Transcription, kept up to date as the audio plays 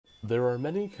There are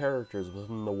many characters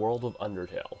within the world of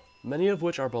Undertale, many of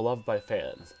which are beloved by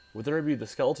fans, whether it be the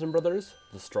Skeleton Brothers,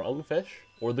 the Strong Fish,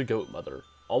 or the Goat Mother.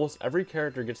 Almost every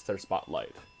character gets their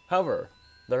spotlight. However,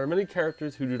 there are many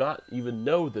characters who do not even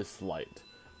know this light.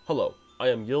 Hello, I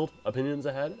am Yield, Opinions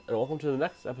Ahead, and welcome to the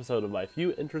next episode of my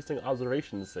Few Interesting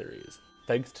Observations series.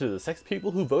 Thanks to the 6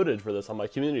 people who voted for this on my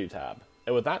community tab.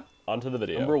 And with that, onto the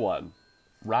video. Number 1.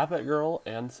 Rabbit Girl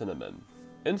and Cinnamon.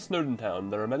 In Snowden Town,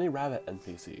 there are many rabbit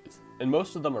NPCs, and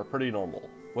most of them are pretty normal.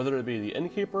 Whether it be the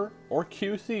innkeeper or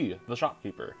QC, the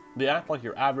shopkeeper, they act like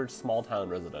your average small town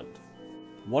resident.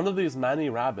 One of these many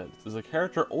rabbits is a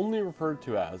character only referred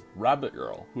to as Rabbit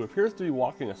Girl, who appears to be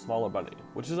walking a smaller bunny,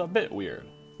 which is a bit weird.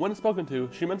 When spoken to,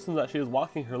 she mentions that she is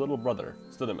walking her little brother,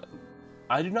 Cinnamon.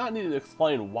 I do not need to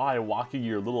explain why walking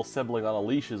your little sibling on a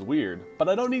leash is weird, but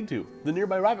I don't need to. The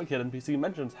nearby Rabbit Kid NPC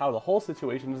mentions how the whole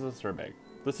situation is disturbing.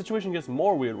 The situation gets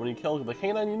more weird when you kill the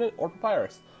canine unit or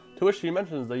Papyrus, to which she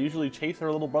mentions they usually chase her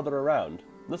little brother around.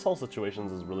 This whole situation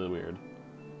is really weird.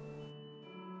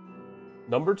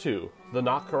 Number 2. The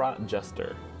Nakarat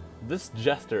Jester. This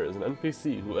Jester is an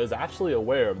NPC who is actually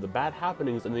aware of the bad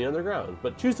happenings in the underground,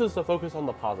 but chooses to focus on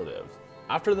the positives.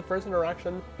 After the first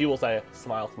interaction, he will say,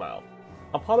 "Smile, smile."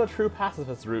 Upon a true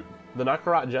pacifist route, the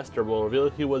Nakarat Jester will reveal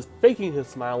he was faking his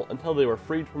smile until they were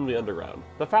freed from the underground.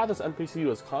 The fact this NPC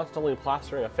was constantly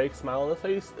plastering a fake smile on his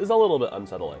face is a little bit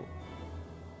unsettling.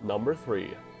 Number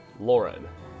 3. Lauren.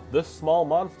 This small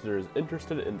monster is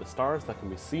interested in the stars that can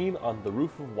be seen on the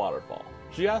roof of Waterfall.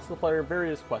 She asks the player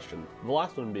various questions, the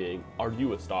last one being, "Are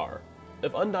you a star?"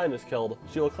 If Undyne is killed,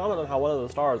 she will comment on how one of the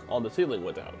stars on the ceiling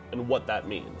went out, and what that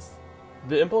means.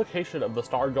 The implication of the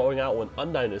star going out when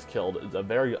Undyne is killed is a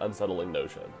very unsettling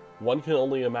notion. One can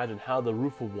only imagine how the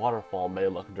roof of Waterfall may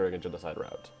look during a genocide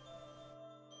route.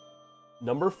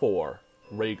 Number 4.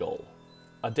 Rhaegal.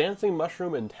 A dancing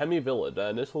mushroom in Temmie Village that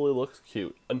initially looks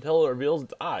cute, until it reveals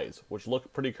its eyes, which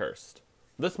look pretty cursed.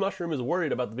 This mushroom is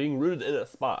worried about being rooted in a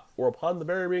spot, or upon the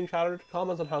berry being shattered,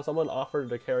 comments on how someone offered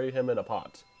to carry him in a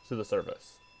pot to the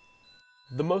surface.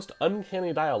 The most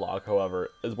uncanny dialogue, however,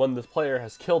 is when this player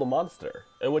has killed a monster,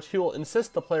 in which he will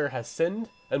insist the player has sinned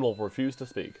and will refuse to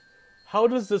speak. How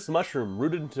does this mushroom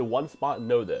rooted into one spot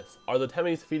know this? Are the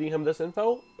Temmies feeding him this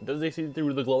info? Does he see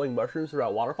through the glowing mushrooms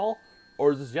throughout Waterfall?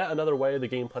 Or is this yet another way the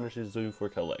game punishes you for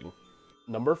killing?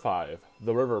 Number 5.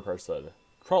 The River Person.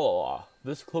 Tralala.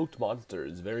 This cloaked monster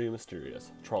is very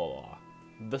mysterious. Tralala.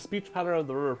 The speech pattern of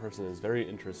the River Person is very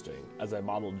interesting, as I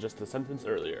modeled just a sentence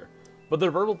earlier. But their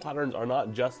verbal patterns are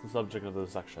not just the subject of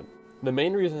this section. The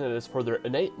main reason it is for their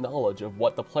innate knowledge of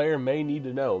what the player may need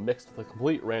to know mixed with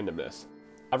complete randomness.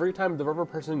 Every time the River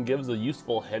Person gives a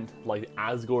useful hint, like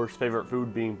Asgore's favorite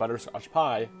food being butterscotch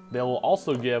pie, they will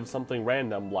also give something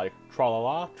random like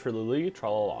tralala, trilili,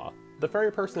 tralala. The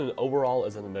fairy person overall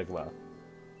is an enigma.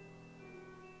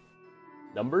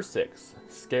 Number 6.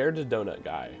 Scared Donut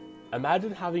Guy.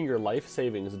 Imagine having your life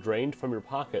savings drained from your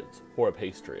pockets for a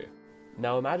pastry.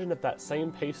 Now imagine if that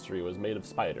same pastry was made of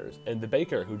spiders, and the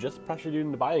baker who just pressured you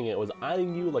into buying it was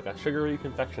eyeing you like a sugary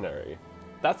confectionery.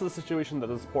 That's the situation that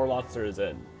this poor monster is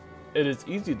in. It is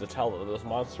easy to tell that this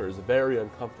monster is very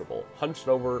uncomfortable, hunched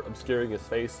over, obscuring his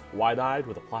face, wide-eyed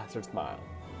with a plastered smile,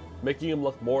 making him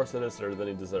look more sinister than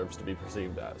he deserves to be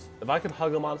perceived as. If I could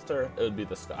hug a monster, it would be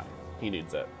this guy. He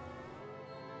needs it.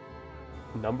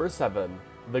 Number 7.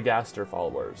 The Gaster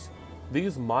Followers.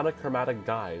 These monochromatic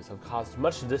guys have caused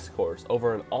much discourse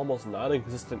over an almost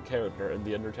non-existent character in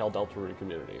the Undertale Deltarune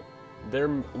community. Their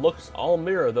looks all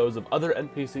mirror those of other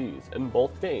NPCs in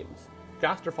both games.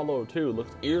 Gaster Follower 2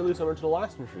 looks eerily similar to the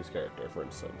last entry's character, for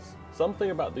instance.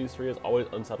 Something about these three has always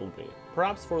unsettled me,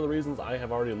 perhaps for the reasons I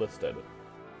have already listed.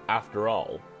 After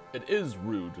all, it is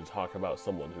rude to talk about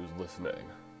someone who's listening.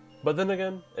 But then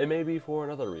again, it may be for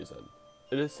another reason.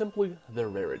 It is simply their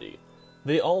rarity.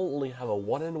 They all only have a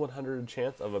 1 in 100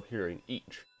 chance of appearing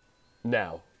each.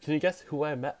 Now, can you guess who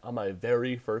I met on my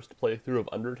very first playthrough of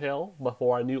Undertale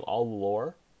before I knew all the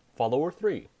lore? Follower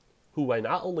 3, who I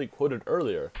not only quoted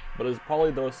earlier, but is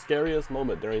probably the most scariest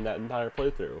moment during that entire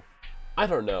playthrough. I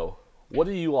don't know. What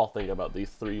do you all think about these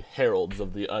 3 heralds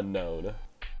of the unknown?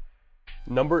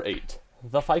 Number 8.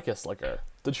 The Ficus Licker.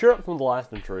 To cheer up from the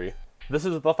last entry, this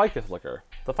is the Ficus Licker.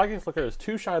 The Ficus Licker is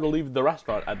too shy to leave the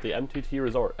restaurant at the MTT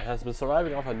resort and has been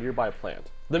surviving off a nearby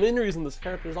plant. The main reason this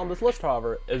character is on this list,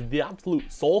 however, is the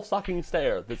absolute soul-sucking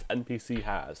stare this NPC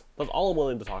has. That's all I'm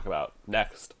willing to talk about.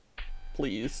 Next.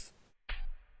 Please.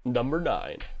 Number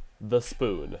 9. The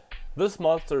Spoon. This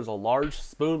monster is a large,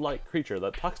 spoon-like creature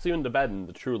that tucks you into bed in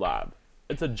the True Lab.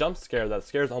 It's a jump scare that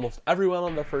scares almost everyone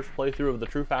on their first playthrough of the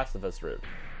True Pacifist route.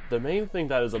 The main thing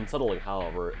that is unsettling,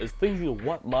 however, is thinking of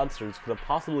what monsters could have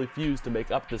possibly fused to make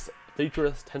up this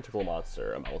featureless tentacle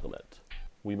monster amalgamate.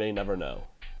 We may never know.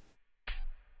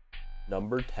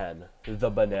 Number 10. The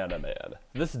Banana Man.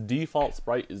 This default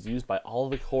sprite is used by all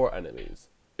the core enemies.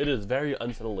 It is very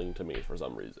unsettling to me for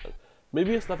some reason.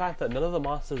 Maybe it's the fact that none of the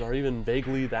monsters are even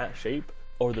vaguely that shape,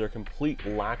 or their complete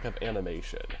lack of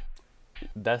animation.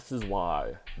 This is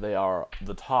why they are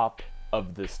the top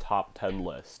of this top 10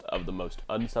 list of the most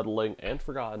unsettling and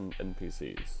forgotten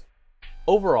NPCs.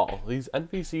 Overall, these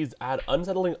NPCs add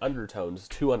unsettling undertones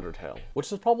to Undertale,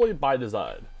 which is probably by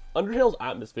design. Undertale's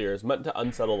atmosphere is meant to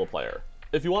unsettle the player.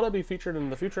 If you want to be featured in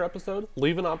the future episode,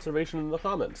 leave an observation in the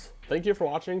comments. Thank you for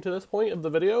watching to this point of the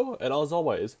video, and as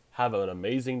always, have an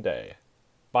amazing day.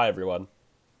 Bye everyone.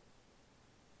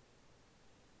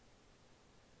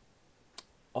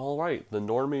 Alright, the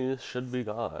normies should be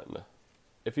gone.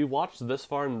 If you watched this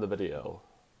far in the video,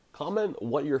 comment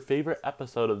what your favorite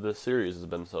episode of this series has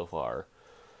been so far.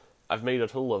 I've made a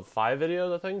total of 5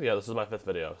 videos, I think. Yeah, this is my 5th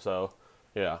video, so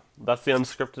yeah. That's the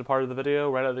unscripted part of the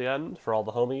video right at the end for all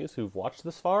the homies who've watched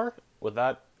this far. With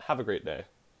that, have a great day.